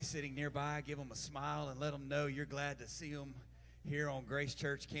sitting nearby, give them a smile and let them know you're glad to see them here on Grace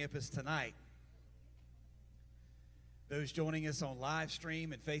Church campus tonight. Those joining us on live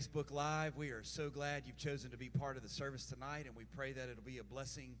stream and Facebook Live, we are so glad you've chosen to be part of the service tonight, and we pray that it'll be a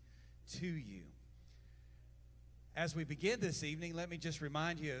blessing to you. As we begin this evening, let me just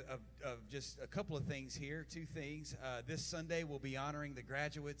remind you of just a couple of things here, two things. This Sunday, we'll be honoring the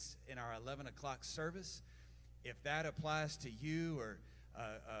graduates in our 11 o'clock service. If that applies to you or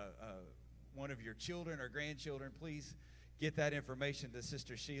one of your children or grandchildren, please get that information to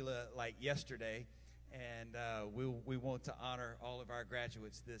Sister Sheila like yesterday. And we want to honor all of our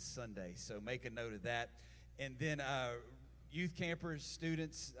graduates this Sunday, so make a note of that. And then youth campers,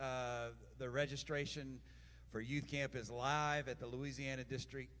 students, the registration for youth camp is live at the Louisiana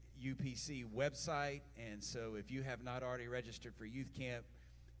District UPC website. And so if you have not already registered for youth camp,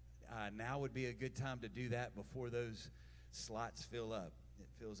 now would be a good time to do that before those slots fill up. It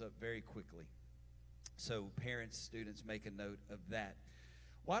fills up very quickly. So parents, students, make a note of that.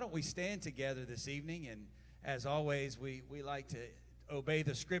 Why don't we stand together this evening? And as always, we like to obey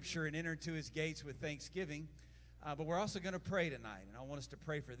the scripture and enter into his gates with thanksgiving. But we're also going to pray tonight. And I want us to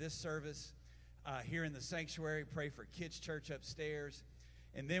pray for this service here in the sanctuary, pray for Kids Church upstairs.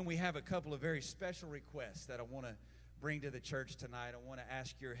 And then we have a couple of very special requests that I want to bring to the church tonight. I want to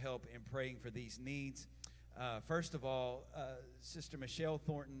ask your help in praying for these needs. First of all, Sister Michelle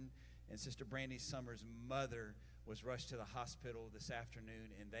Thornton and Sister Brandy Summers' mother was rushed to the hospital this afternoon,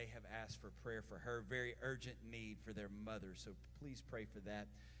 and they have asked for prayer for her. Very urgent need for their mother, so please pray for that.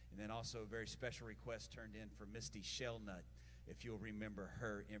 And then also a very special request turned in for Misty Shellnut, if you'll remember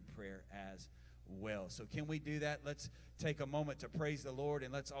her in prayer as well. So can we do that? Let's take a moment to praise the Lord,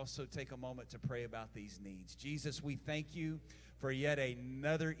 and let's also take a moment to pray about these needs. Jesus, we thank you for yet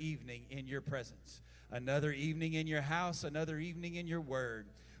another evening in your presence, another evening in your house, another evening in your word.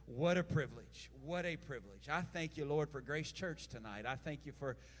 What a privilege. What a privilege. I thank you, Lord, for Grace Church tonight. I thank you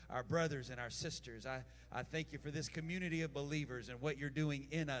for our brothers and our sisters. I thank you for this community of believers and what you're doing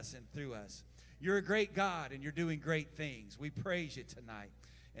in us and through us. You're a great God, and you're doing great things. We praise you tonight.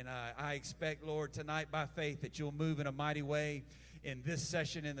 And I expect, Lord, tonight by faith that you'll move in a mighty way in this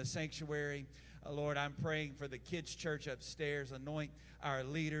session in the sanctuary. Lord, I'm praying for the Kids Church upstairs. Anoint our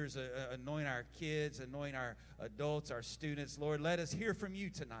leaders, anoint our kids, anoint our adults, our students. Lord, let us hear from you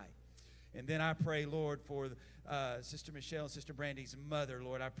tonight. And then I pray, Lord, for Sister Michelle and Sister Brandy's mother.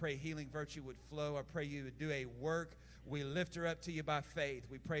 Lord, I pray healing virtue would flow. I pray you would do a work. We lift her up to you by faith.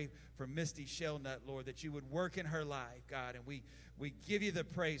 We pray for Misty Shellnut, Lord, that you would work in her life, God. And we give you the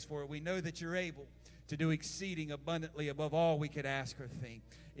praise for it. We know that you're able to do exceeding abundantly above all we could ask or think.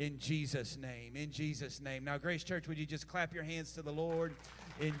 In Jesus' name. In Jesus' name. Now, Grace Church, would you just clap your hands to the Lord?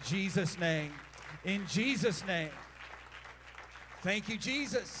 In Jesus' name. In Jesus' name. Thank you,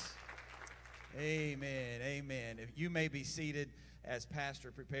 Jesus. Amen. Amen. If you may be seated as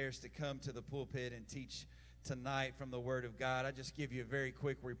Pastor prepares to come to the pulpit and teach tonight from the Word of God. I just give you a very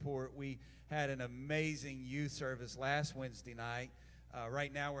quick report. We had an amazing youth service last Wednesday night.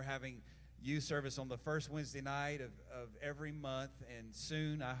 Right now we're having youth service on the first Wednesday night of every month, and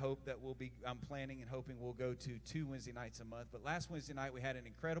soon I hope that I'm planning and hoping we'll go to 2 Wednesday nights a month. But last Wednesday night we had an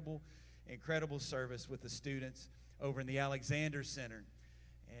incredible service with the students over in the Alexander Center.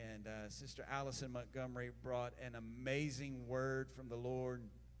 And Sister Allison Montgomery brought an amazing word from the Lord.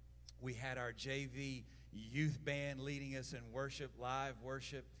 We had our JV youth band leading us in worship, live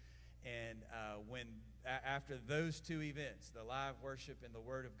worship. And after those two events, the live worship and the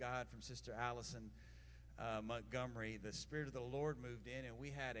Word of God from Sister Allison Montgomery, the Spirit of the Lord moved in, and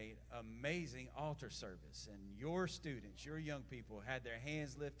we had an amazing altar service. And your students, your young people, had their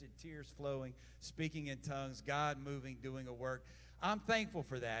hands lifted, tears flowing, speaking in tongues, God moving, doing a work. I'm thankful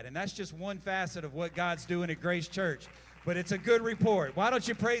for that, and that's just one facet of what God's doing at Grace Church. But it's a good report. Why don't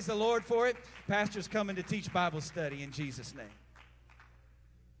you praise the Lord for it? Pastor's coming to teach Bible study in Jesus' name.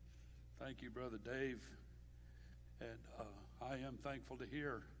 Thank you, Brother Dave. And I am thankful to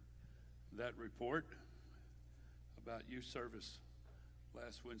hear that report about youth service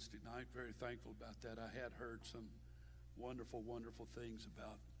last Wednesday night. Very thankful about that. I had heard some wonderful, wonderful things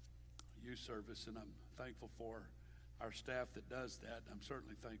about youth service, and I'm thankful for our staff that does that. I'm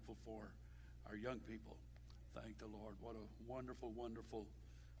certainly thankful for our young people. Thank the Lord. What a wonderful, wonderful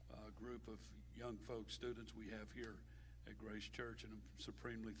group of young folks, students we have here at Grace Church, and I'm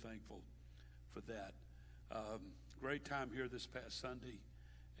supremely thankful for that. Great time here this past Sunday,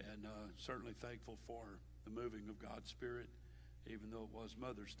 and certainly thankful for the moving of God's Spirit. Even though it was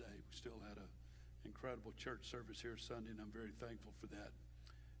Mother's Day, we still had an incredible church service here Sunday, and I'm very thankful for that.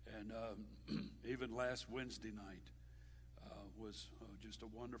 And even last Wednesday night, was just a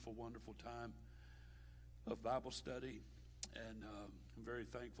wonderful, wonderful time of Bible study. And I'm very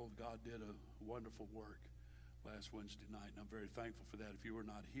thankful God did a wonderful work last Wednesday night, and I'm very thankful for that. If you were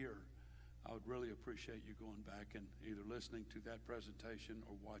not here, I would really appreciate you going back and either listening to that presentation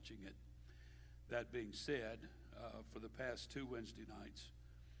or watching it. That being said, for the past 2 Wednesday nights,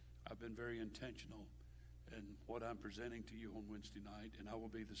 I've been very intentional in what I'm presenting to you on Wednesday night, and I will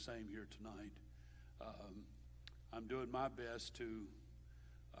be the same here tonight. I'm doing my best to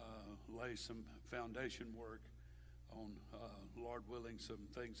lay some foundation work on, Lord willing, some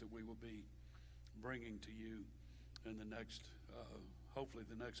things that we will be bringing to you in the next, hopefully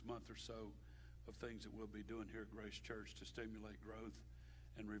the next month or so, of things that we'll be doing here at Grace Church to stimulate growth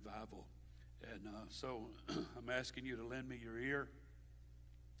and revival. And so I'm asking you to lend me your ear.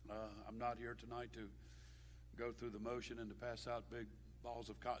 I'm not here tonight to go through the motion and to pass out big balls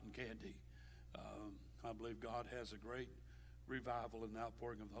of cotton candy. I believe God has a great revival and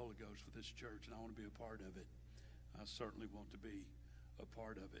outpouring of the Holy Ghost for this church, and I want to be a part of it. I certainly want to be a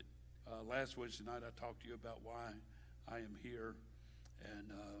part of it. Last Wednesday night, I talked to you about why I am here, and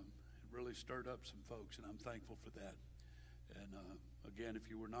it really stirred up some folks, and I'm thankful for that. And again, if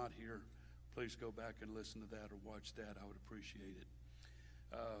you were not here, please go back and listen to that or watch that. I would appreciate it.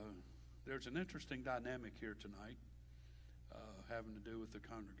 There's an interesting dynamic here tonight having to do with the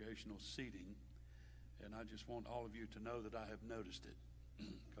congregational seating, and I just want all of you to know that I have noticed it,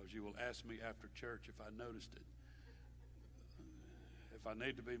 because you will ask me after church if I noticed it. If I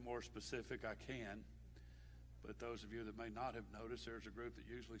need to be more specific, I can. But those of you that may not have noticed, there's a group that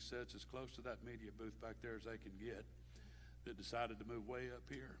usually sits as close to that media booth back there as they can get that decided to move way up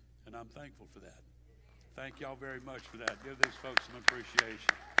here. And I'm thankful for that. Thank y'all very much for that. Give these folks some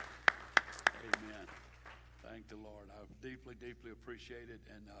appreciation. Amen. Thank the Lord. I deeply, deeply appreciate it,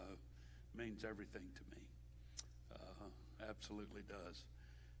 and means everything to me. Absolutely does.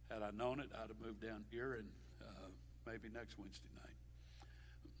 Had I known it, I'd have moved down here and maybe next Wednesday night.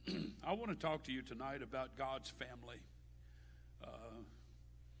 I want to talk to you tonight about God's family.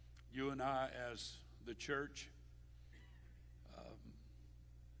 You and I as the church.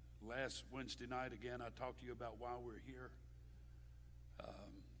 Last Wednesday night, again, I talked to you about why we're here.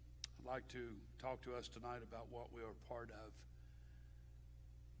 I'd like to talk to us tonight about what we are part of,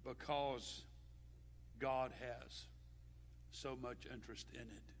 because God has so much interest in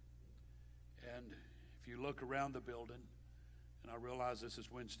it. And if you look around the building, and I realize this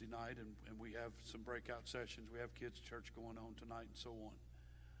is Wednesday night, and we have some breakout sessions. We have kids' church going on tonight and so on.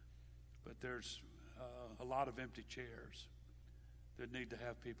 But there's a lot of empty chairs that need to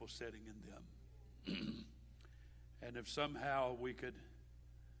have people sitting in them. And if somehow we could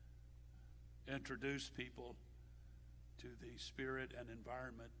introduce people to the spirit and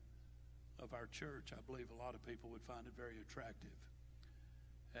environment of our church, I believe a lot of people would find it very attractive.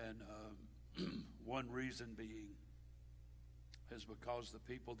 And one reason being is because the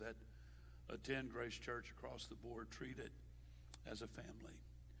people that attend Grace Church across the board treat it as a family.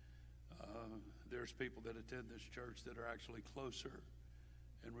 There's people that attend this church that are actually closer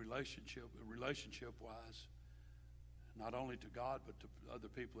in relationship-wise, not only to God, but to other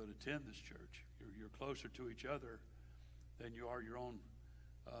people that attend this church. You're closer to each other than you are your own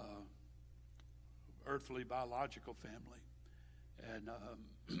earthly biological family. And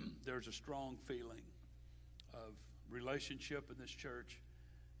there's a strong feeling of relationship in this church,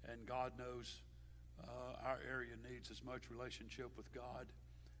 and God knows our area needs as much relationship with God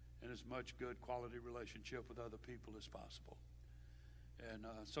and as much good quality relationship with other people as possible. And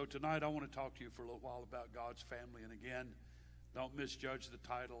so tonight I want to talk to you for a little while about God's family. And again, don't misjudge the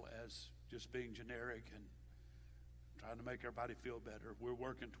title as just being generic and trying to make everybody feel better. We're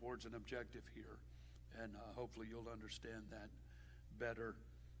working towards an objective here, and hopefully you'll understand that better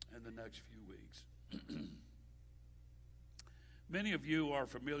in the next few weeks. Many of you are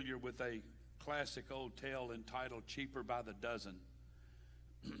familiar with a classic old tale entitled Cheaper by the Dozen,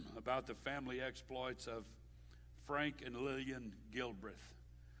 about the family exploits of Frank and Lillian Gilbreth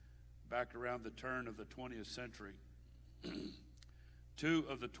back around the turn of the 20th century. 2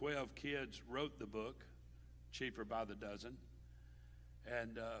 of the 12 kids wrote the book, Cheaper by the Dozen,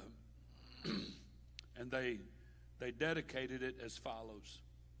 and they dedicated it as follows: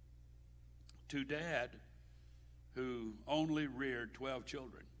 to Dad, who only reared 12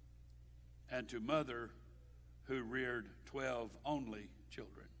 children, and to Mother, who reared 12 only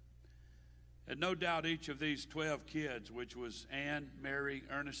children. And no doubt each of these 12 kids, which was Anne, Mary,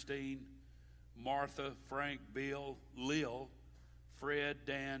 Ernestine, Martha, Frank, Bill, Lil, Fred,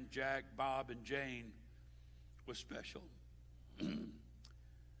 Dan, Jack, Bob, and Jane, was special.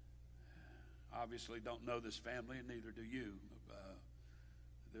 obviously don't know this family, and neither do you.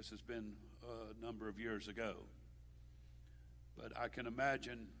 This has been a number of years ago. But I can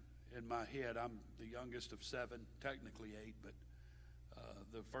imagine in my head, I'm the youngest of 7, technically 8, but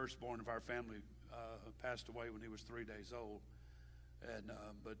the firstborn of our family passed away when he was 3 days old. And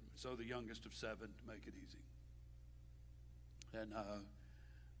but so the youngest of 7, to make it easy. And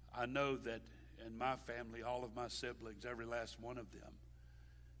I know that in my family, all of my siblings, every last one of them,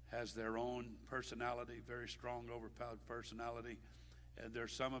 has their own personality, very strong, overpowered personality. And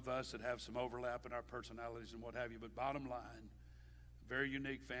there's some of us that have some overlap in our personalities and what have you. But bottom line, very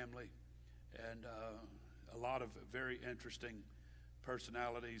unique family, and a lot of very interesting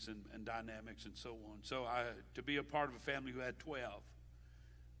personalities and dynamics and so on. So to be a part of a family who had 12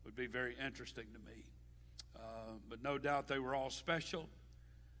 would be very interesting to me. But no doubt they were all special.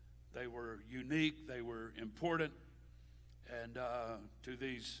 They were unique. They were important. And to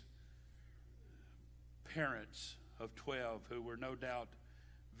these parents of 12 who were no doubt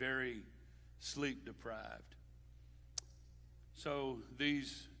very sleep deprived. So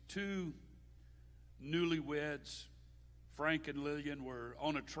these 2 newlyweds, Frank and Lillian, were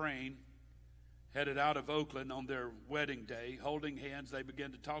on a train headed out of Oakland on their wedding day. Holding hands, they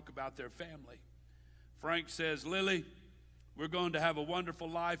began to talk about their family. Frank says, "Lily, we're going to have a wonderful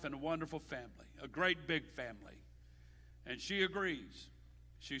life and a wonderful family, a great big family." And she agrees.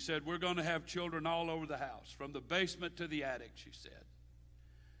 She said, "We're going to have children all over the house, from the basement to the attic," she said.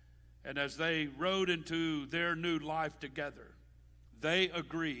 And as they rode into their new life together, they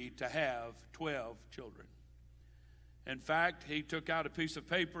agreed to have 12 children. In fact, he took out a piece of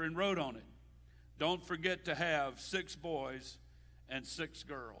paper and wrote on it, "Don't forget to have 6 boys and 6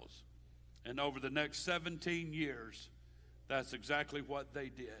 girls." And over the next 17 years, that's exactly what they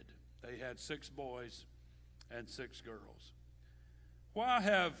did. They had 6 boys and 6 girls. Why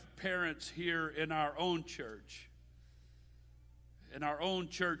have parents here in our own church, in our own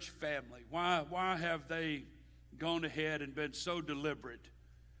church family, why have they gone ahead and been so deliberate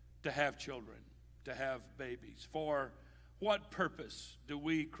to have children, to have babies? For what purpose do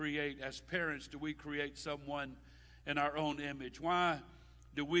we create, as parents, do we create someone in our own image? Why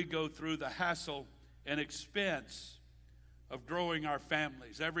do we go through the hassle and expense of growing our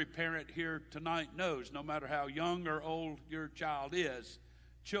families? Every parent here tonight knows, no matter how young or old your child is,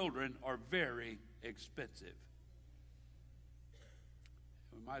 children are very expensive.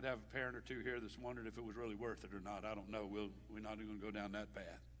 We might have a parent or two here that's wondering if it was really worth it or not. I don't know. We're not even going to go down that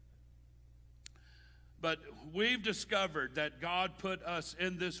path. But we've discovered that God put us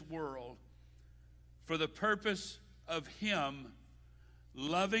in this world for the purpose of Him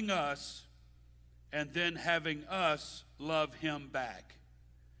loving us and then having us love Him back.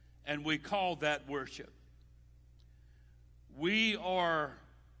 And we call that worship. We are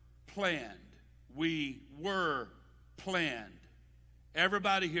planned. We were planned.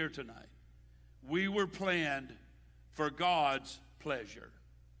 Everybody here tonight, we were planned for God's pleasure.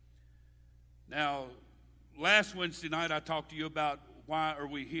 Now, last Wednesday night I talked to you about why are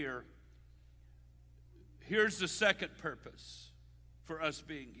we here. Here's the second purpose for us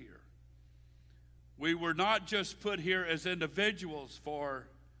being here. We were not just put here as individuals for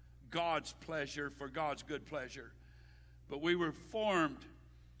God's pleasure, for God's good pleasure, but we were formed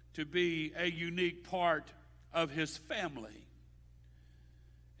to be a unique part of His family.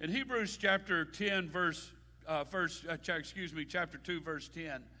 In Hebrews chapter 10, chapter 2, verse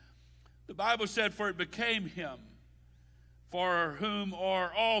 10, the Bible said, "For it became Him, for whom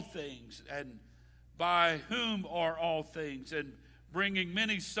are all things, and by whom are all things, and bringing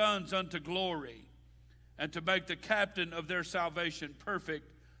many sons unto glory, and to make the captain of their salvation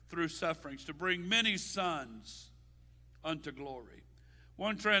perfect through sufferings," to bring many sons unto glory.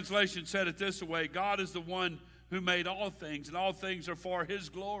 One translation said it this way: God is the one who made all things, and all things are for His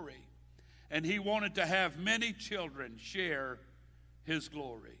glory. And He wanted to have many children share His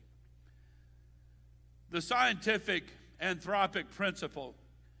glory. The scientific anthropic principle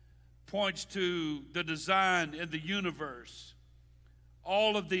points to the design in the universe,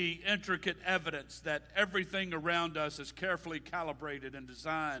 all of the intricate evidence that everything around us is carefully calibrated and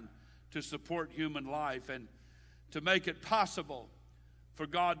designed to support human life and to make it possible for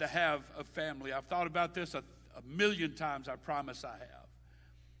God to have a family. I've thought about this a million times, I promise I have.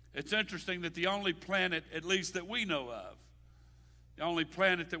 It's interesting that the only planet, at least that we know of, the only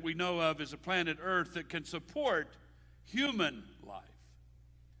planet that we know of is a planet Earth that can support human life.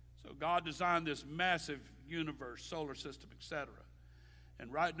 So God designed this massive universe, solar system, etc.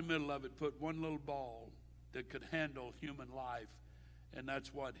 And right in the middle of it put one little ball that could handle human life, and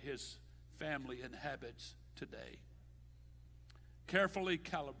that's what His family inhabits today. Carefully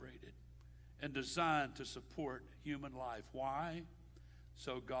calibrated and designed to support human life. Why?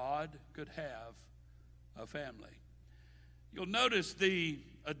 So God could have a family. You'll notice the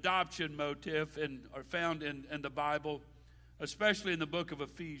adoption motif are found in the Bible, especially in the book of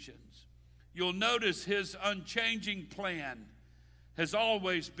Ephesians. You'll notice his unchanging plan has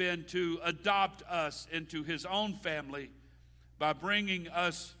always been to adopt us into his own family by bringing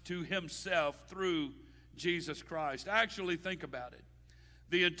us to himself through Jesus Christ. Actually, think about it.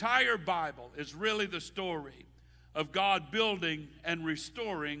 The entire Bible is really the story of God building and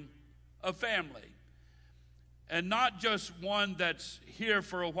restoring a family. And not just one that's here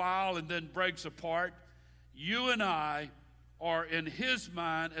for a while and then breaks apart. You and I are in his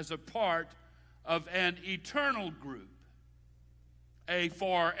mind as a part of an eternal group, a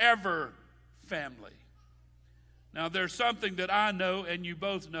forever family. Now, there's something that I know, and you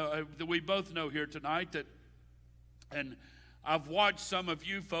both know, that we both know here tonight, and I've watched some of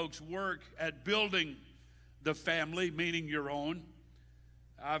you folks work at building the family, meaning your own.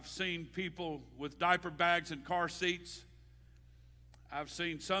 I've seen people with diaper bags and car seats. I've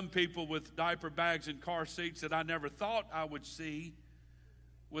seen some people with diaper bags and car seats that I never thought I would see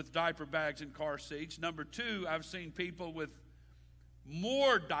with diaper bags and car seats. Number two, I've seen people with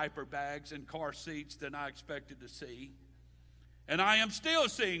more diaper bags and car seats than I expected to see. And I am still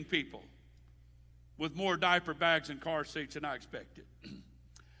seeing people with more diaper bags and car seats than I expected.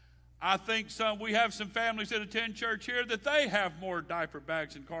 I think we have some families that attend church here that they have more diaper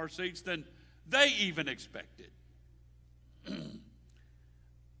bags and car seats than they even expected.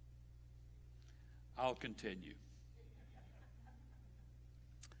 I'll continue.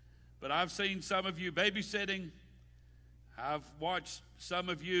 But I've seen some of you babysitting. I've watched some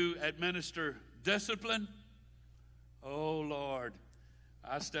of you administer discipline. Oh, Lord.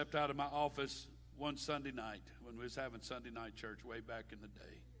 I stepped out of my office one Sunday night when we was having Sunday night church way back in the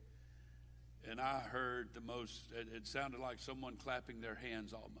day. And I heard it sounded like someone clapping their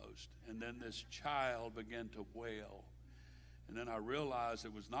hands almost. And then this child began to wail. And then I realized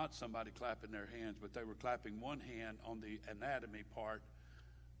it was not somebody clapping their hands, but they were clapping one hand on the anatomy part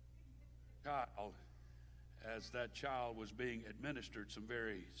as that child was being administered some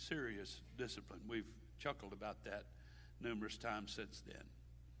very serious discipline. We've chuckled about that numerous times since then.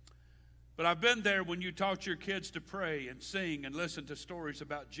 But I've been there when you taught your kids to pray and sing and listen to stories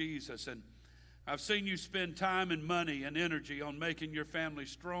about Jesus, and I've seen you spend time and money and energy on making your family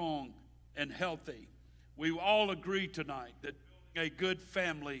strong and healthy. We all agree tonight that building a good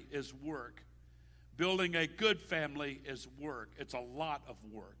family is work. Building a good family is work. It's a lot of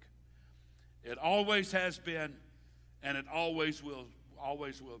work. It always has been, and it always will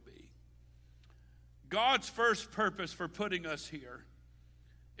be. God's first purpose for putting us here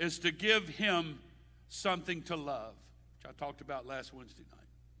is to give him something to love, which I talked about last Wednesday night.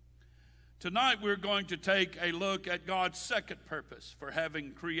 Tonight we're going to take a look at God's second purpose for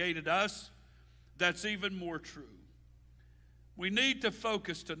having created us. That's even more true. We need to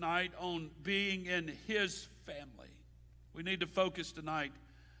focus tonight on being in his family. We need to focus tonight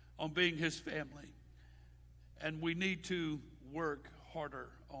on being his family. And we need to work harder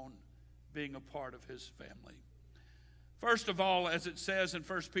on being a part of his family. First of all, as it says in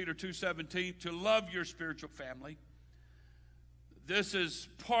 1 Peter 2:17, to love your spiritual family. This is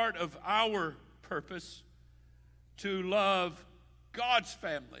part of our purpose, to love God's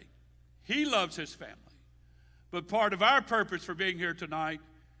family. He loves his family. But part of our purpose for being here tonight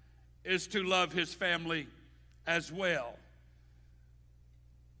is to love his family as well,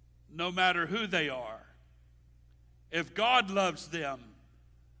 no matter who they are. If God loves them,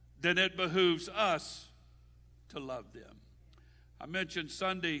 then it behooves us to love them. I mentioned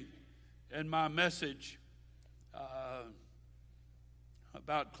Sunday in my message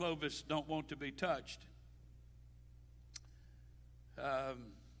about Clovis don't want to be touched.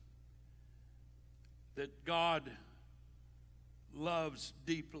 That God loves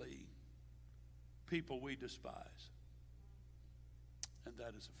deeply people we despise. And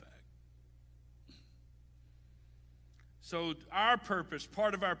that is a fact. So our purpose,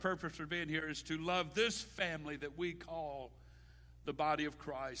 part of our purpose for being here is to love this family that we call the body of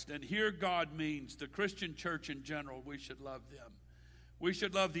Christ. And here God means the Christian church in general, we should love them. We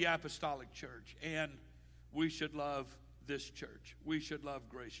should love the apostolic church, and we should love this church. We should love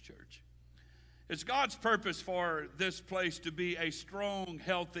Grace Church. It's God's purpose for this place to be a strong,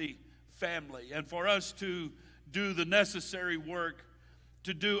 healthy family, and for us to do the necessary work,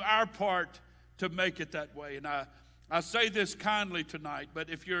 to do our part to make it that way. And I say this kindly tonight,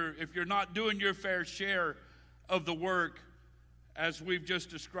 but if you're not doing your fair share of the work as we've just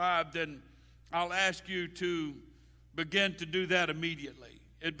described, then I'll ask you to begin to do that immediately.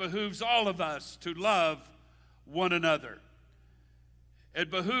 it behooves all of us to love one another. It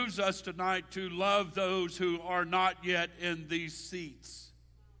behooves us tonight to love those who are not yet in these seats.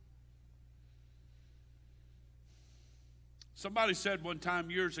 Somebody said one time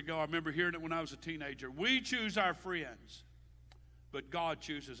years ago, I remember hearing it when I was a teenager, we choose our friends, but God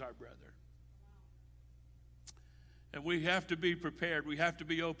chooses our brother. And we have to be prepared, we have to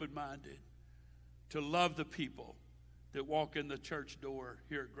be open-minded to love the people that walk in the church door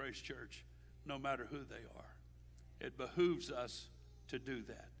here at Grace Church, no matter who they are. It behooves us to do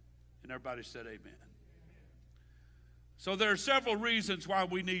that. And everybody said amen. So there are several reasons why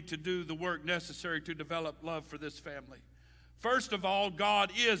we need to do the work necessary to develop love for this family. First of all,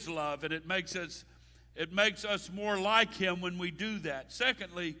 God is love, and it makes us more like him when we do that.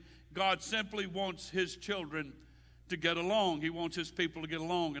 Secondly, God simply wants his children to get along. He wants his people to get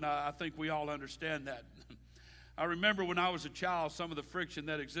along, and I think we all understand that. I remember when I was a child, some of the friction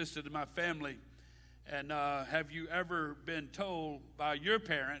that existed in my family. And have you ever been told by your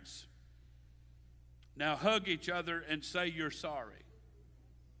parents, now hug each other and say you're sorry?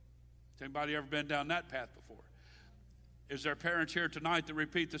 Has anybody ever been down that path before? Is there parents here tonight that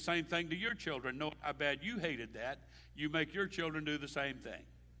repeat the same thing to your children, knowing how bad you hated that? You make your children do the same thing.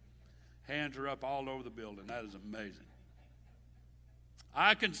 Hands are up all over the building. That is amazing.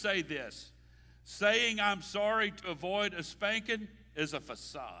 I can say this. Saying I'm sorry to avoid a spanking is a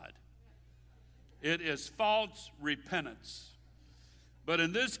facade. It is false repentance. But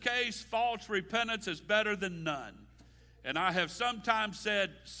in this case, false repentance is better than none. And I have sometimes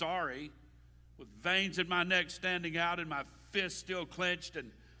said sorry with veins in my neck standing out and my fist still clenched,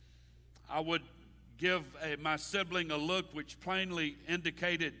 and I would give my sibling a look which plainly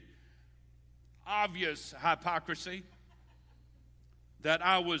indicated obvious hypocrisy, that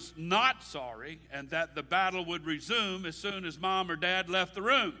I was not sorry, and that the battle would resume as soon as mom or dad left the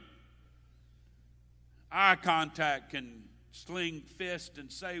room. Eye contact can sling fists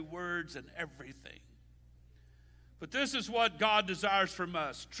and say words and everything. But this is what God desires from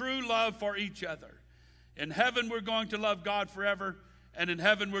us, true love for each other. In heaven, we're going to love God forever, and in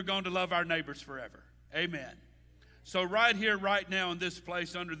heaven, we're going to love our neighbors forever. Amen. So right here, right now in this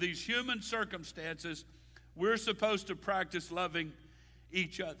place, under these human circumstances, we're supposed to practice loving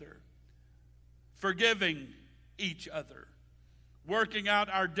each other, forgiving each other, working out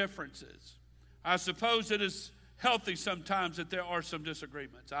our differences. I suppose it is healthy sometimes that there are some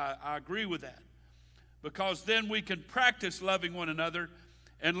disagreements. I agree with that, because then we can practice loving one another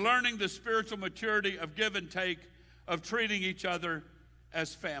and learning the spiritual maturity of give and take, of treating each other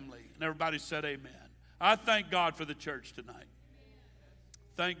as family. And everybody said amen. I thank God for the church tonight.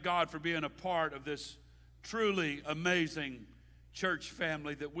 Thank God for being a part of this truly amazing church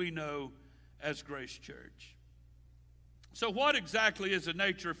family that we know as Grace Church. So what exactly is the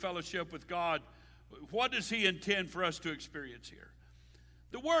nature of fellowship with God? What does he intend for us to experience here?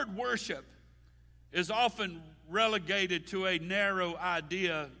 The word worship is often relegated to a narrow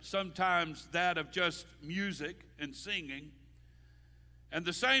idea, sometimes that of just music and singing. And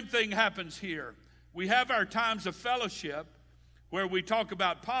the same thing happens here. We have our times of fellowship where we talk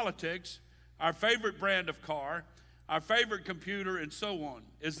about politics, our favorite brand of car, our favorite computer, and so on.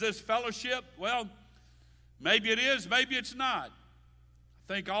 Is this fellowship? Well, maybe it is, maybe it's not.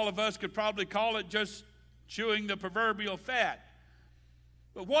 I think all of us could probably call it just chewing the proverbial fat.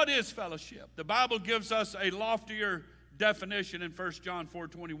 But what is fellowship? The Bible gives us a loftier definition in 1 John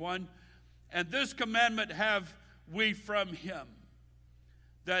 4:21. And this commandment have we from him,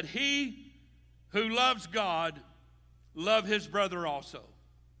 that he who loves God love his brother also.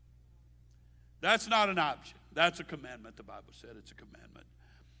 That's not an option. That's a commandment. The Bible said it's a commandment.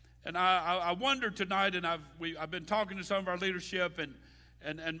 And I wonder tonight, and I've been talking to some of our leadership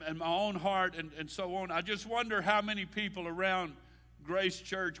and my own heart and so on. I just wonder how many people around Grace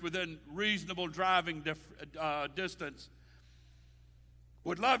Church within reasonable driving distance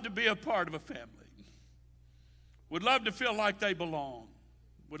would love to be a part of a family, would love to feel like they belong,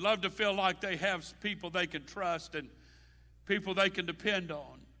 would love to feel like they have people they can trust and people they can depend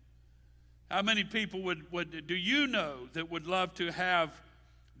on. How many people would do you know that would love to have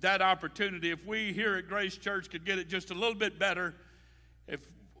that opportunity? If we here at Grace Church could get it just a little bit better, if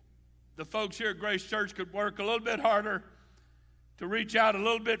the folks here at Grace Church could work a little bit harder to reach out a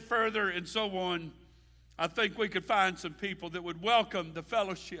little bit further and so on, I think we could find some people that would welcome the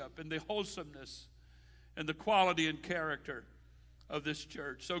fellowship and the wholesomeness and the quality and character of this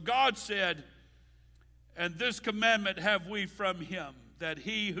church. So God said, and this commandment have we from him, that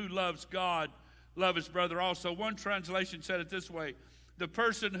he who loves God love his brother also. One translation said it this way: the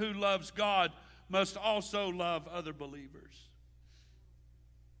person who loves God must also love other believers.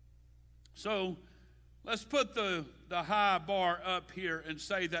 So let's put the high bar up here and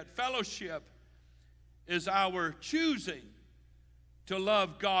say that fellowship is our choosing to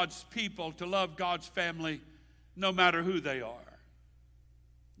love God's people, to love God's family, no matter who they are.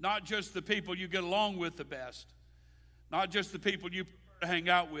 Not just the people you get along with the best, not just the people you prefer to hang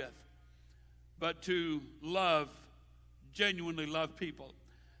out with, but to love, genuinely love people.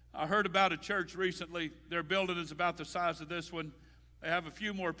 I heard about a church recently. Their building is about the size of this one. They have a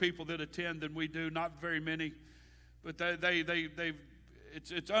few more people that attend than we do, not very many, but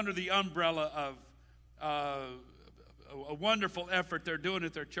it's under the umbrella of a wonderful effort they're doing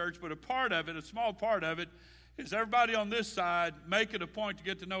at their church. But a part of it, a small part of it, is everybody on this side make it a point to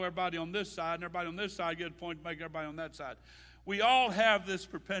get to know everybody on this side, and everybody on this side get a point to make everybody on that side. We all have this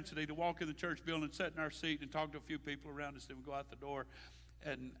propensity to walk in the church building and sit in our seat and talk to a few people around us, and we go out the door.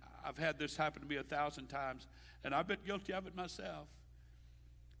 And I've had this happen to me 1,000 times, and I've been guilty of it myself.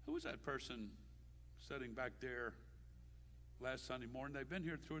 Who was that person sitting back there last Sunday morning? They've been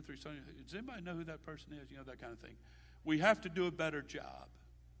here 2 or 3 Sundays. Does anybody know who that person is? You know, that kind of thing. We have to do a better job.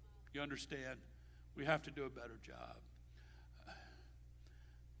 You understand? We have to do a better job.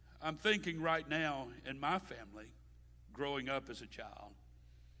 I'm thinking right now in my family, growing up as a child,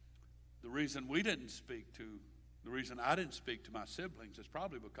 the reason I didn't speak to my siblings is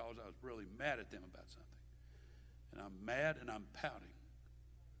probably because I was really mad at them about something. And I'm mad and I'm pouting.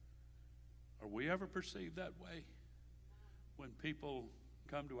 Are we ever perceived that way? When people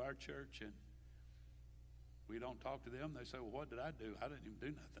come to our church and we don't talk to them, they say, well, what did I do? I didn't even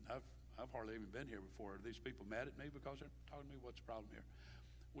do nothing. I've hardly even been here before. Are these people mad at me because they're talking to me? What's the problem here?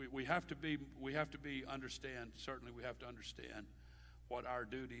 We have to understand what our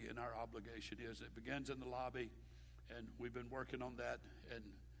duty and our obligation is. It begins in the lobby, and we've been working on that, and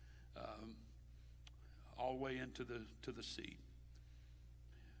all the way into the seat.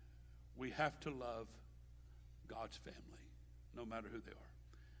 We have to love God's family, no matter who they are.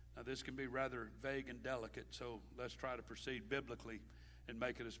 Now, this can be rather vague and delicate, so let's try to proceed biblically and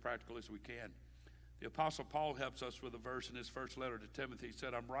make it as practical as we can. The Apostle Paul helps us with a verse in his first letter to Timothy. He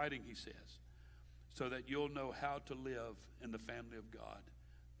said, I'm writing, he says, so that you'll know how to live in the family of God.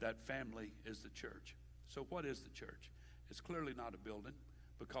 That family is the church. So what is the church? It's clearly not a building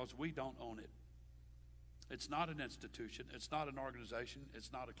because we don't own it. It's not an institution. It's not an organization.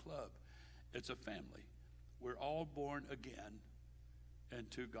 It's not a club. It's a family. We're all born again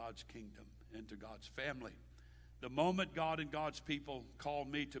into God's kingdom, into God's family. The moment God and God's people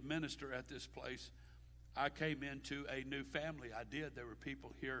called me to minister at this place, I came into a new family. I did. There were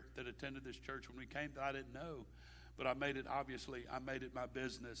people here that attended this church when we came that I didn't know, but I made it my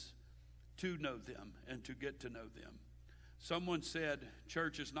business to know them and to get to know them. Someone said,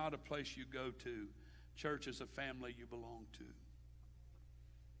 church is not a place you go to. Church is a family you belong to.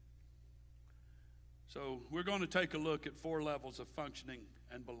 So we're going to take a look at 4 levels of functioning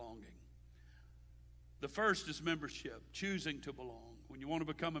and belonging. The first is membership, choosing to belong. When you want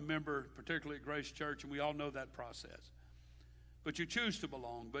to become a member, particularly at Grace Church, and we all know that process. But you choose to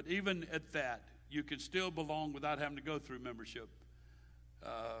belong. But even at that, you can still belong without having to go through membership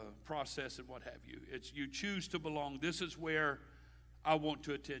process and what have you. It's you choose to belong. This is where I want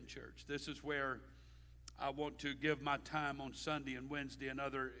to attend church. This is where I want to give my time on Sunday and Wednesday and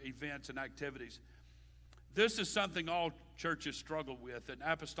other events and activities. This is something all churches struggle with, and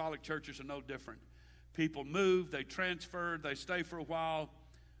apostolic churches are no different. People move, they transfer, they stay for a while.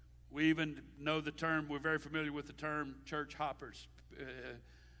 We even know the term, we're very familiar with the term church hoppers.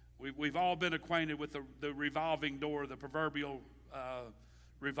 We've all been acquainted with the revolving door, the proverbial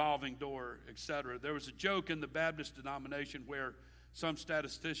revolving door, etc. There was a joke in the Baptist denomination where some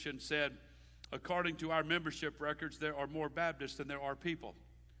statistician said, according to our membership records, there are more Baptists than there are people.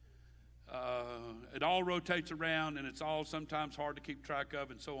 It all rotates around, and it's all sometimes hard to keep track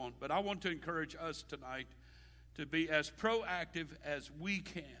of and so on. But I want to encourage us tonight to be as proactive as we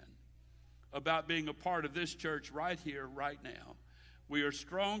can about being a part of this church right here, right now. We are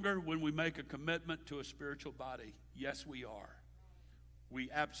stronger when we make a commitment to a spiritual body. Yes, we are. We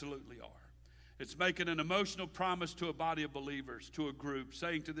absolutely are. It's making an emotional promise to a body of believers, to a group,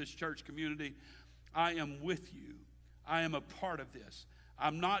 saying to this church community, I am with you. I am a part of this.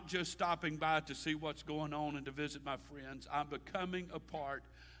 I'm not just stopping by to see what's going on and to visit my friends. I'm becoming a part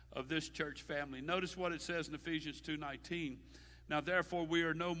of this church family. Notice what it says in Ephesians 2:19. Now, therefore, we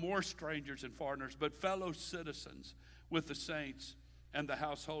are no more strangers and foreigners, but fellow citizens with the saints and the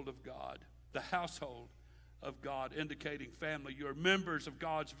household of God. The household of God, indicating family. You're members of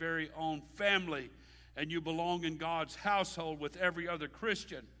God's very own family, and you belong in God's household with every other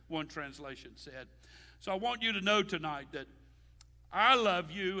Christian, one translation said. So I want you to know tonight that I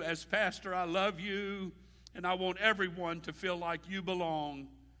love you. As pastor, I love you, and I want everyone to feel like you belong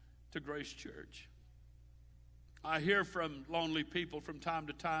to Grace Church. I hear from lonely people from time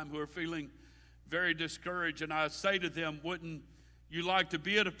to time who are feeling very discouraged, and I say to them, wouldn't you like to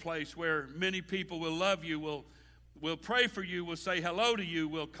be at a place where many people will love you, will pray for you, will say hello to you,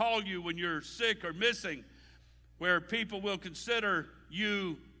 will call you when you're sick or missing, where people will consider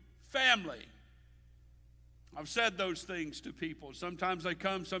you family? I've said those things to people. Sometimes they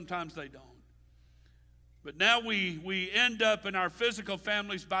come, sometimes they don't. But now we end up in our physical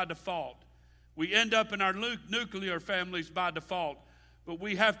families by default. We end up in our nuclear families by default. But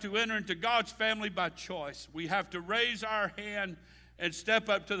we have to enter into God's family by choice. We have to raise our hand and step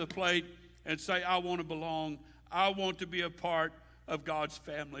up to the plate and say, I want to belong. I want to be a part of God's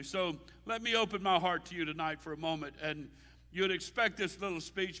family. So let me open my heart to you tonight for a moment. And you'd expect this little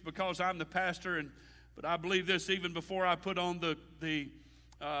speech because I'm the pastor, but I believe this even before I put on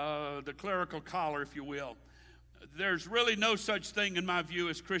the clerical collar, if you will. There's really no such thing, in my view,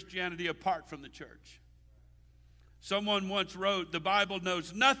 as Christianity apart from the church. Someone once wrote, the Bible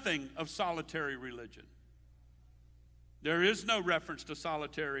knows nothing of solitary religion. There is no reference to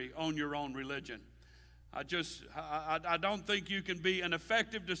solitary, own your own religion. I don't think you can be an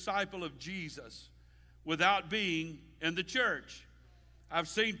effective disciple of Jesus without being in the church. I've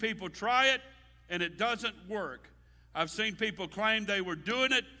seen people try it, and it doesn't work. I've seen people claim they were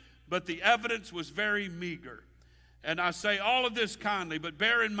doing it, but the evidence was very meager. And I say all of this kindly, but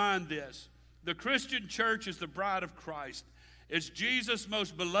bear in mind this. The Christian church is the bride of Christ. It's Jesus'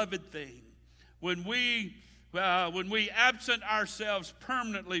 most beloved thing. When we absent ourselves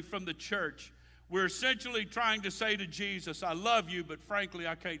permanently from the church, we're essentially trying to say to Jesus, I love you, but frankly,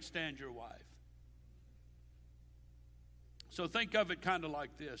 I can't stand your wife. So think of it kind of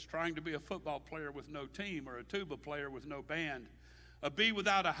like this, trying to be a football player with no team, or a tuba player with no band, a bee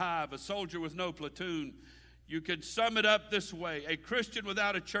without a hive, a soldier with no platoon. You could sum it up this way. A Christian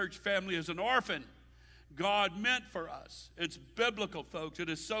without a church family is an orphan. God meant for us. It's biblical, folks. It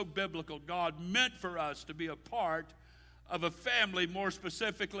is so biblical. God meant for us to be a part of a family, more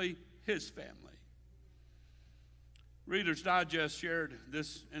specifically, His family. Reader's Digest shared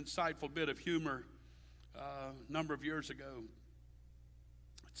this insightful bit of humor a number of years ago.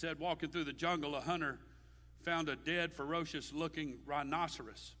 It said, walking through the jungle, a hunter found a dead, ferocious-looking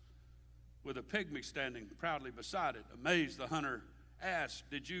rhinoceros with a pygmy standing proudly beside it. Amazed, the hunter asked,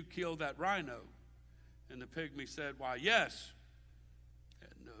 did you kill that rhino? And the pygmy said, why, yes.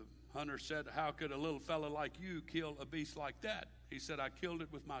 And the hunter said, how could a little fella like you kill a beast like that? He said, I killed it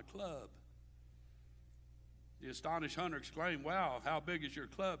with my club. The astonished hunter exclaimed, wow, how big is your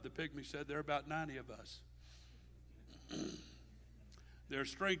club? The pygmy said, there are about 90 of us. There's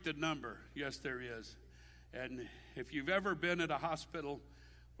strength in number. Yes, there is. And if you've ever been at a hospital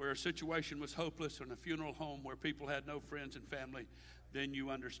where a situation was hopeless, or in a funeral home where people had no friends and family, then you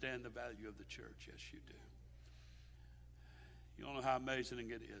understand the value of the church. Yes, you do. You don't know how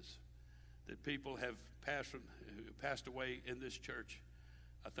amazing it is that people have passed away in this church.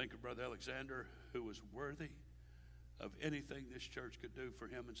 I think of Brother Alexander, who was worthy of anything this church could do for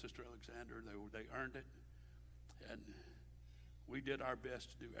him and Sister Alexander. They earned it. And we did our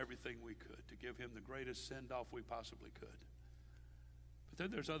best to do everything we could to give him the greatest send-off we possibly could. But then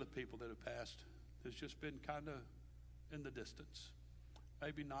there's other people that have passed that's just been kind of in the distance.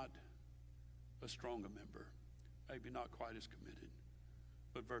 Maybe not as strong a member. Maybe not quite as committed.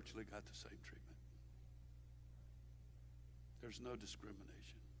 But virtually got the same treatment. There's no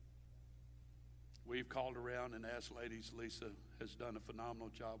discrimination. We've called around and asked ladies. Lisa has done a phenomenal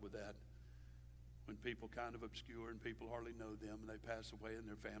job with that. When people kind of obscure and people hardly know them and they pass away in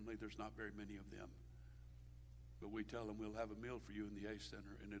their family, there's not very many of them. But we tell them we'll have a meal for you in the ACE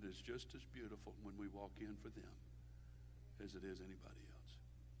Center, and it is just as beautiful when we walk in for them as it is anybody else.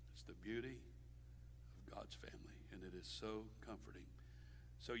 It's the beauty of God's family, and it is so comforting.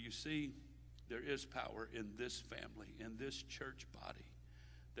 So you see, there is power in this family, in this church body,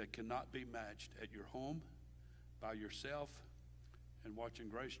 that cannot be matched at your home, by yourself, and watching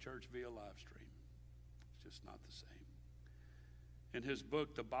Grace Church via live stream. It's just not the same. In his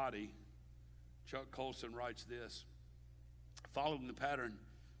book, The Body, Chuck Colson writes this: following the pattern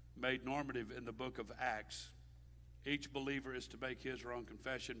made normative in the book of Acts, each believer is to make his or her own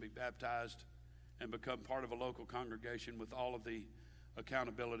confession, be baptized, and become part of a local congregation with all of the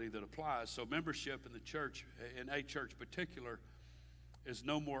accountability that applies. So membership in the church, in a church particular, is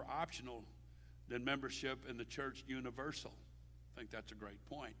no more optional than membership in the church universal. I think that's a great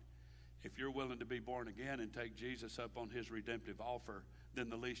point. If you're willing to be born again and take Jesus up on his redemptive offer, then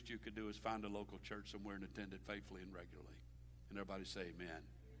the least you could do is find a local church somewhere and attend it faithfully and regularly. And everybody say amen.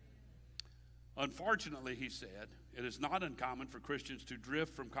 Unfortunately, he said, it is not uncommon for Christians to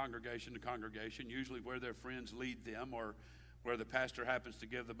drift from congregation to congregation, usually where their friends lead them or where the pastor happens to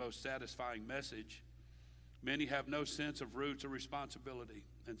give the most satisfying message. Many have no sense of roots or responsibility,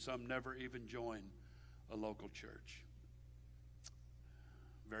 and some never even join a local church.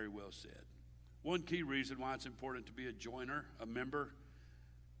 Very well said. One key reason why it's important to be a joiner, a member,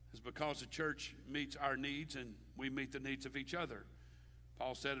 is because the church meets our needs and we meet the needs of each other.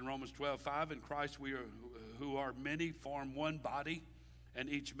 Paul said in Romans 12:5, in Christ we are, who are many, form one body, and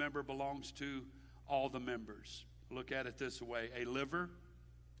each member belongs to all the members. Look at it this way: a liver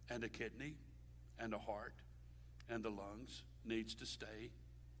and a kidney and a heart and the lungs needs to stay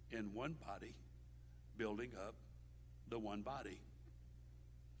in one body, building up the one body.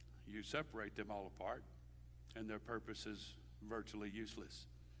 You separate them all apart, and their purpose is virtually useless.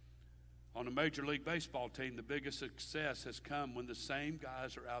 On a Major League Baseball team, the biggest success has come when the same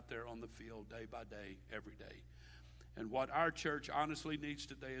guys are out there on the field day by day, every day. And what our church honestly needs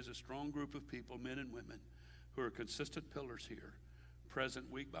today is a strong group of people, men and women, who are consistent pillars here,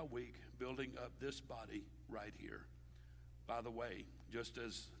 present week by week, building up this body right here. By the way, just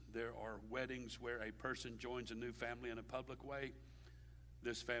as there are weddings where a person joins a new family in a public way,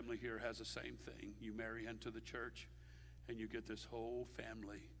 this family here has the same thing. You marry into the church, and you get this whole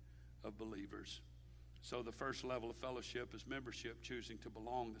family of believers. So the first level of fellowship is membership, choosing to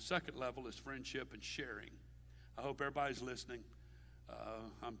belong. The second level is friendship and sharing. I hope everybody's listening.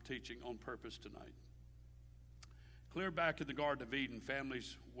 I'm teaching on purpose tonight. Clear back in the Garden of Eden,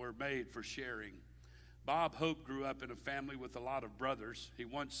 families were made for sharing. Bob Hope grew up in a family with a lot of brothers. He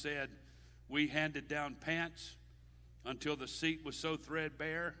once said, we handed down pants until the seat was so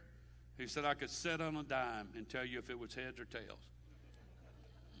threadbare, he said, I could sit on a dime and tell you if it was heads or tails.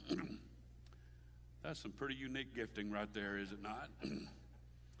 That's some pretty unique gifting right there, is it not?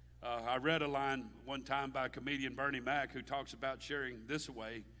 I read a line one time by comedian Bernie Mac who talks about sharing this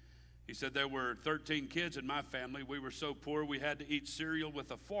way. He said, there were 13 kids in my family. We were so poor we had to eat cereal with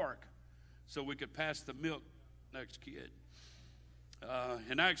a fork so we could pass the milk next kid.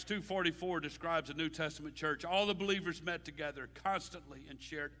 In Acts 2:44 describes a New Testament church. All the believers met together constantly and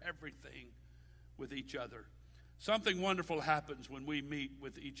shared everything with each other. Something wonderful happens when we meet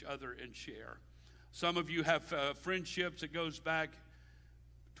with each other and share. Some of you have friendships that goes back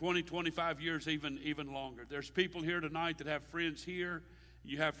 20, 25 years, even longer. There's people here tonight that have friends here.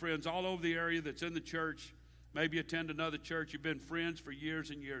 You have friends all over the area that's in the church. Maybe attend another church. You've been friends for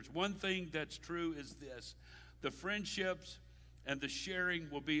years and years. One thing that's true is this: the friendships and the sharing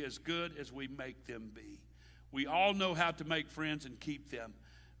will be as good as we make them be. We all know how to make friends and keep them.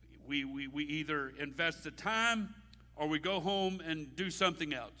 We either invest the time or we go home and do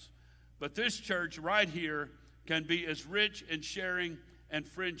something else. But this church right here can be as rich in sharing and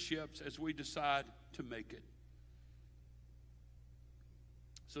friendships as we decide to make it.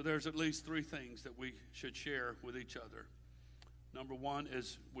 So there's at least three things that we should share with each other. Number one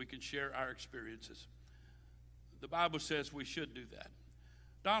is we can share our experiences. The Bible says we should do that.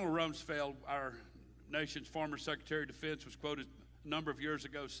 Donald Rumsfeld, our nation's former Secretary of Defense, was quoted a number of years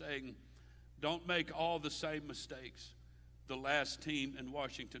ago saying, don't make all the same mistakes the last team in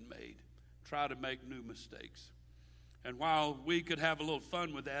Washington made. Try to make new mistakes. And while we could have a little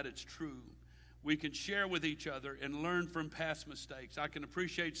fun with that, it's true. We can share with each other and learn from past mistakes. I can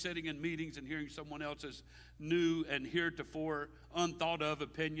appreciate sitting in meetings and hearing someone else's new and heretofore unthought of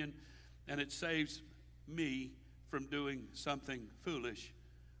opinion, and it saves me from doing something foolish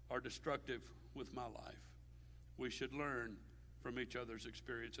or destructive with my life. We should learn from each other's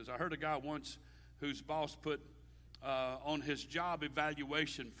experiences. I heard a guy once whose boss put on his job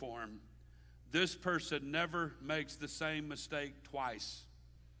evaluation form, this person never makes the same mistake twice,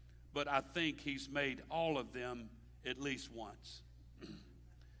 but I think he's made all of them at least once.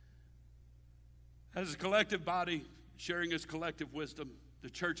 As a collective body, sharing its collective wisdom, the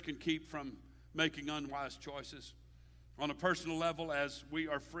church can keep from making unwise choices. On a personal level, as we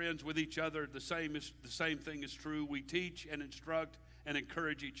are friends with each other, the same thing is true. We teach and instruct and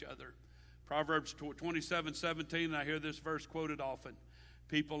encourage each other. Proverbs 27:17, and I hear this verse quoted often.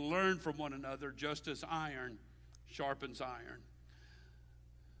 People learn from one another just as iron sharpens iron.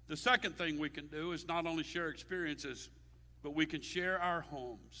 The second thing we can do is not only share experiences, but we can share our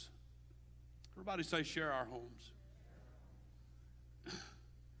homes. Everybody say share our homes.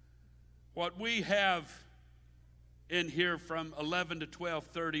 What we have in here from 11 to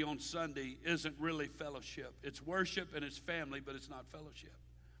 12:30 on Sunday isn't really fellowship. It's worship and it's family, but it's not fellowship.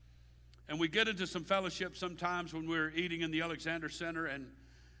 And we get into some fellowship sometimes when we're eating in the Alexander Center, and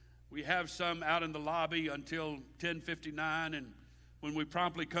We have some out in the lobby until 10:59, and when we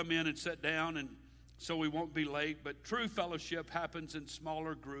promptly come in and sit down, and so we won't be late. But true fellowship happens in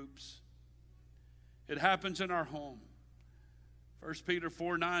smaller groups. It happens in our home. 1 Peter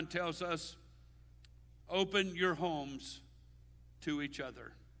 4:9 tells us, open your homes to each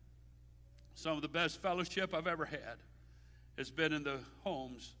other. Some of the best fellowship I've ever had has been in the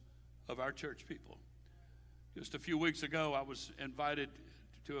homes of our church people. Just a few weeks ago, I was invited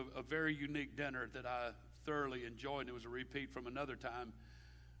to a very unique dinner that I thoroughly enjoyed. It was a repeat from another time,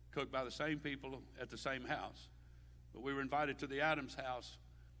 cooked by the same people at the same house. But we were invited to the Adams house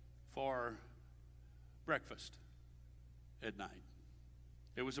for breakfast at night.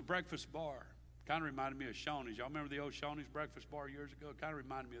 It was a breakfast bar. Kind of reminded me of Shoney's. Y'all remember the old Shoney's breakfast bar years ago? It kind of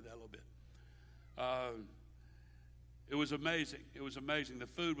reminded me of that a little bit. It was amazing. It was amazing. The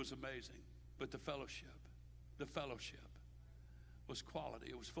food was amazing. But the fellowship was quality.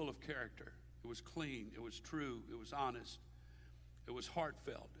 It was full of character. It was clean. It was true. It was honest. It was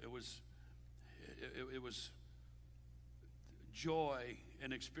heartfelt. It was joy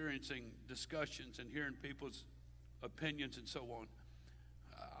in experiencing discussions and hearing people's opinions and so on.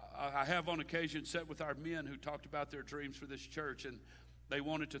 I have on occasion sat with our men who talked about their dreams for this church, and they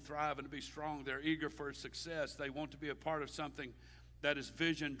wanted to thrive and to be strong. They're eager for success. They want to be a part of something that is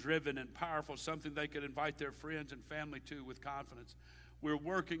vision-driven and powerful, something they could invite their friends and family to with confidence. We're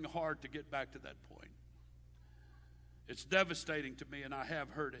working hard to get back to that point. It's devastating to me, and I have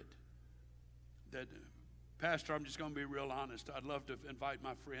heard it, that, Pastor, I'm just going to be real honest. I'd love to invite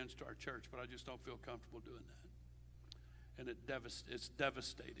my friends to our church, but I just don't feel comfortable doing that. And it's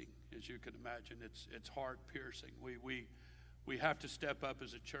devastating, as you can imagine. It's heart-piercing. We have to step up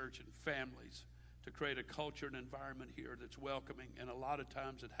as a church and families to create a culture and environment here that's welcoming, and a lot of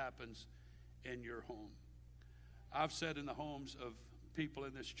times it happens in your home. I've sat in the homes of people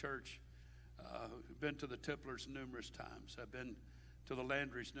in this church, been to the Tipplers numerous times. I've been to the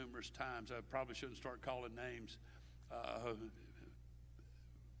Landrys numerous times. I probably shouldn't start calling names.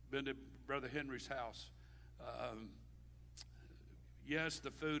 Been to Brother Henry's house. Yes, the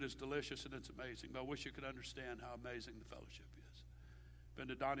food is delicious and it's amazing, but I wish you could understand how amazing the fellowship is. Been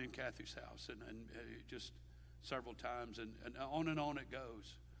to Donnie and Kathy's house and just several times, and on it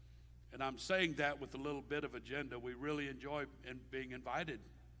goes. And I'm saying that with a little bit of agenda. We really enjoy being invited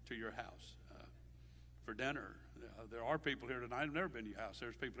to your house for dinner. There are people here tonight who've never been to your house.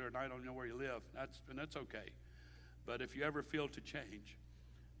 There's people here tonight, I don't know where you live. That's okay. But if you ever feel to change,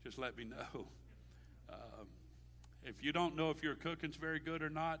 just let me know. If you don't know if your cooking's very good or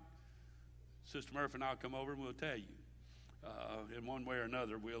not, Sister Murphy and I'll come over and we'll tell you. In one way or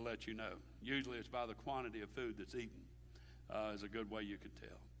another, we'll let you know. Usually it's by the quantity of food that's eaten is a good way you can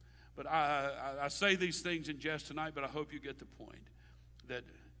tell. But I say these things in jest tonight, but I hope you get the point that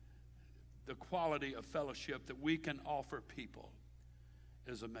the quality of fellowship that we can offer people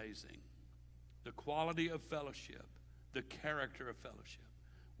is amazing. The quality of fellowship, the character of fellowship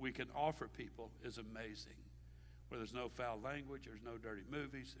we can offer people is amazing. Where there's no foul language, there's no dirty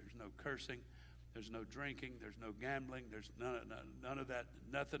movies, there's no cursing, there's no drinking, there's no gambling, there's none of that,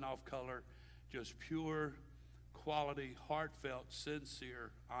 nothing off color, just pure, quality, heartfelt,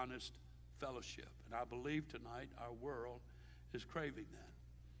 sincere, honest fellowship. And I believe tonight our world is craving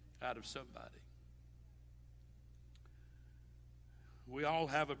that out of somebody. We all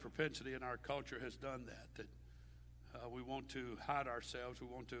have a propensity, and our culture has done that we want to hide ourselves, we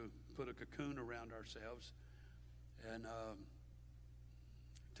want to put a cocoon around ourselves. And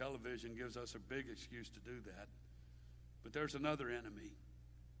television gives us a big excuse to do that. But there's another enemy.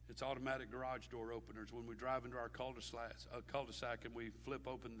 It's automatic garage door openers. When we drive into our cul-de-sac and we flip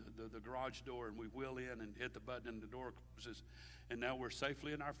open the garage door and we wheel in and hit the button and the door closes, and now we're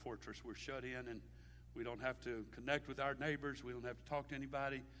safely in our fortress. We're shut in and we don't have to connect with our neighbors. We don't have to talk to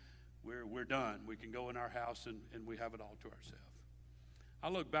anybody. We're done. We can go in our house and we have it all to ourselves. I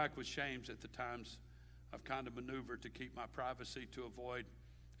look back with shame at the times I've kind of maneuvered to keep my privacy to avoid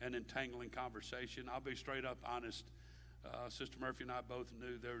an entangling conversation. I'll be straight up honest. Sister Murphy and I both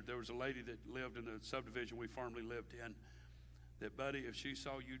knew there was a lady that lived in a subdivision we formerly lived in that, buddy, if she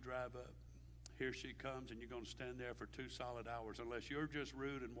saw you drive up, here she comes, and you're going to stand there for 2 solid hours unless you're just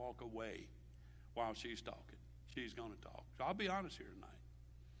rude and walk away while she's talking. She's going to talk. So I'll be honest here tonight.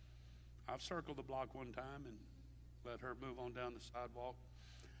 I've circled the block one time and let her move on down the sidewalk.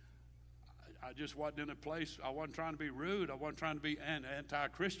 I just wasn't in a place, I wasn't trying to be rude, I wasn't trying to be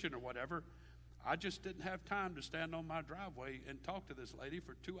anti-Christian or whatever. I just didn't have time to stand on my driveway and talk to this lady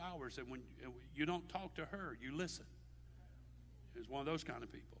for 2 hours. And when you don't talk to her, you listen. It's one of those kind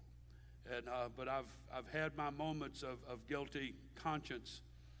of people. And but I've had my moments of guilty conscience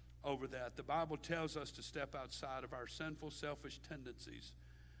over that. The Bible tells us to step outside of our sinful, selfish tendencies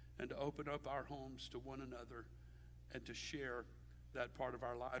and to open up our homes to one another and to share that part of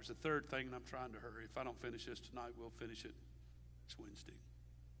our lives. The third thing, and I'm trying to hurry. If I don't finish this tonight, we'll finish it next Wednesday.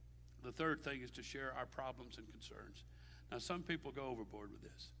 The third thing is to share our problems and concerns. Now, some people go overboard with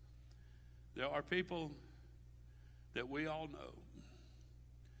this. There are people that we all know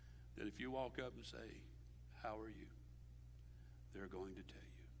that if you walk up and say, "How are you?" they're going to tell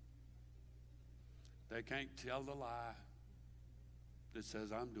you. They can't tell the lie that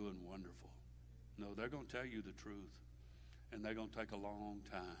says, "I'm doing wonderful." No, they're going to tell you the truth, and they're going to take a long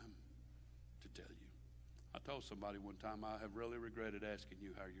time to tell you. I told somebody one time, I have really regretted asking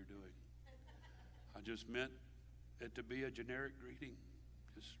you how you're doing. I just meant it to be a generic greeting,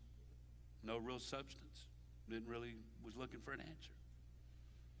 just no real substance. Was looking for an answer.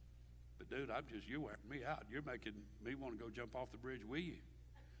 But dude, you're wearing me out. You're making me want to go jump off the bridge with you.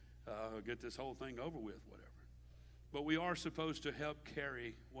 Get this whole thing over with, whatever. But we are supposed to help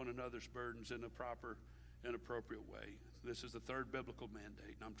carry one another's burdens in a proper and appropriate way. This is the third biblical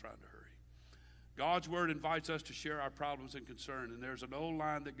mandate, and I'm trying to hurry. God's word invites us to share our problems and concern. And there's an old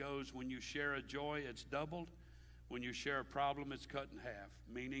line that goes, when you share a joy, it's doubled. When you share a problem, it's cut in half,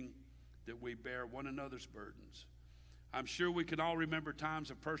 meaning that we bear one another's burdens. I'm sure we can all remember times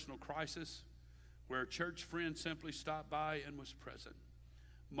of personal crisis where a church friend simply stopped by and was present.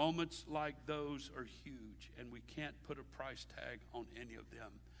 Moments like those are huge, and we can't put a price tag on any of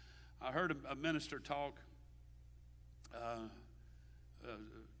them. I heard a minister talk.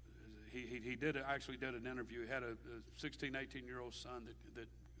 He actually did an interview. He had a 16, 18-year-old son that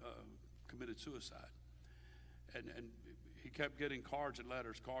committed suicide. And he kept getting cards and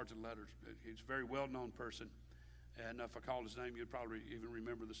letters. He's a very well-known person. And if I called his name, you'd probably even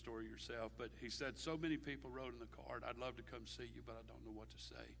remember the story yourself. But he said, so many people wrote in the card, "I'd love to come see you, but I don't know what to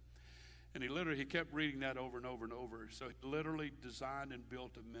say." And he kept reading that over and over and over. So he literally designed and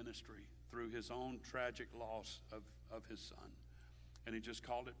built a ministry through his own tragic loss of his son. And he just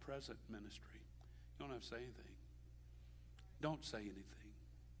called it Present Ministry. You don't have to say anything. Don't say anything.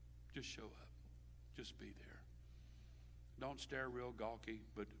 Just show up. Just be there. Don't stare real gawky,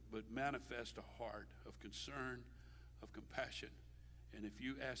 but manifest a heart of concern, of compassion. And if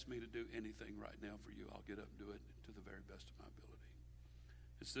you ask me to do anything right now for you, I'll get up and do it to the very best of my ability.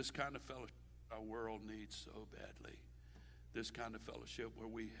 It's this kind of fellowship our world needs so badly. This kind of fellowship where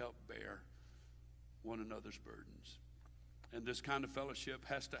we help bear one another's burdens. And this kind of fellowship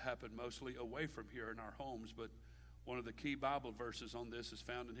has to happen mostly away from here in our homes, but one of the key Bible verses on this is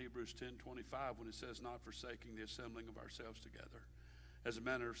found in Hebrews 10:25 when it says, "Not forsaking the assembling of ourselves together, as a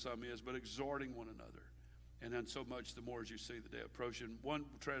manner of some is, but exhorting one another. And then so much the more as you see the day approaching." One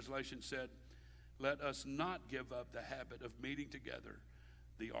translation said, "Let us not give up the habit of meeting together,"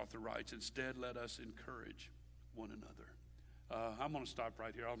 the author writes. "Instead, let us encourage one another." I'm going to stop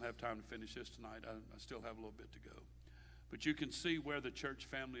right here. I don't have time to finish this tonight. I still have a little bit to go. But you can see where the church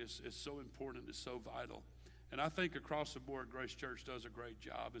family is so important, is so vital. And I think across the board, Grace Church does a great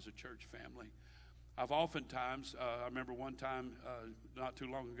job as a church family. I've oftentimes, I remember one time not too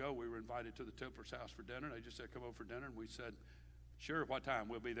long ago, we were invited to the Templer's house for dinner. They just said, "Come over for dinner." And we said, "Sure, what time?"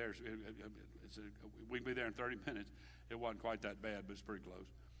 "We'll be there. We can be there in 30 minutes. It wasn't quite that bad, but it's pretty close.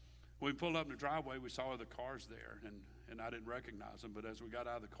 When we pulled up in the driveway, we saw the cars there, and I didn't recognize them. But as we got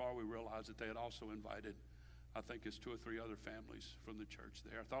out of the car, we realized that they had also invited, I think it's 2 or 3 other families from the church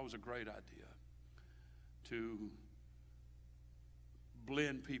there. I thought it was a great idea to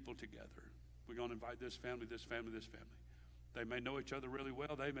blend people together. We're going to invite this family, this family, this family. They may know each other really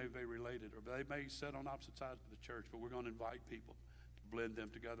well. They may be related, or they may sit on opposite sides of the church, but we're going to invite people to blend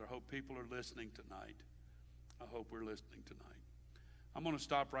them together. I hope people are listening tonight. I hope we're listening tonight. I'm going to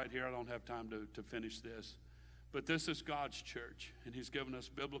stop right here. I don't have time to finish this. But this is God's church, and he's given us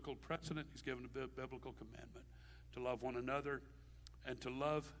biblical precedent. He's given a biblical commandment to love one another and to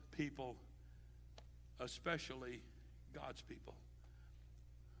love people, especially God's people.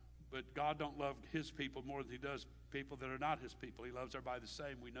 But God don't love his people more than he does people that are not his people. He loves everybody the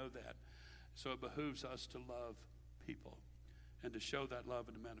same. We know that. So it behooves us to love people and to show that love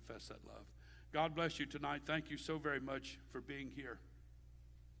and to manifest that love. God bless you tonight. Thank you so very much for being here.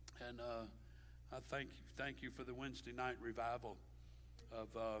 And I thank you for the Wednesday night revival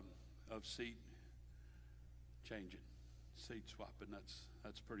of seat changing, seat swapping.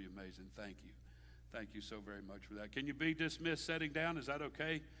 That's pretty amazing. Thank you. Thank you so very much for that. Can you be dismissed sitting down? Is that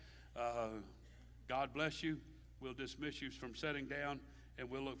okay? God bless you. We'll dismiss you from sitting down, and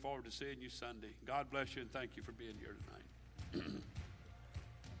we'll look forward to seeing you Sunday. God bless you, and thank you for being here tonight.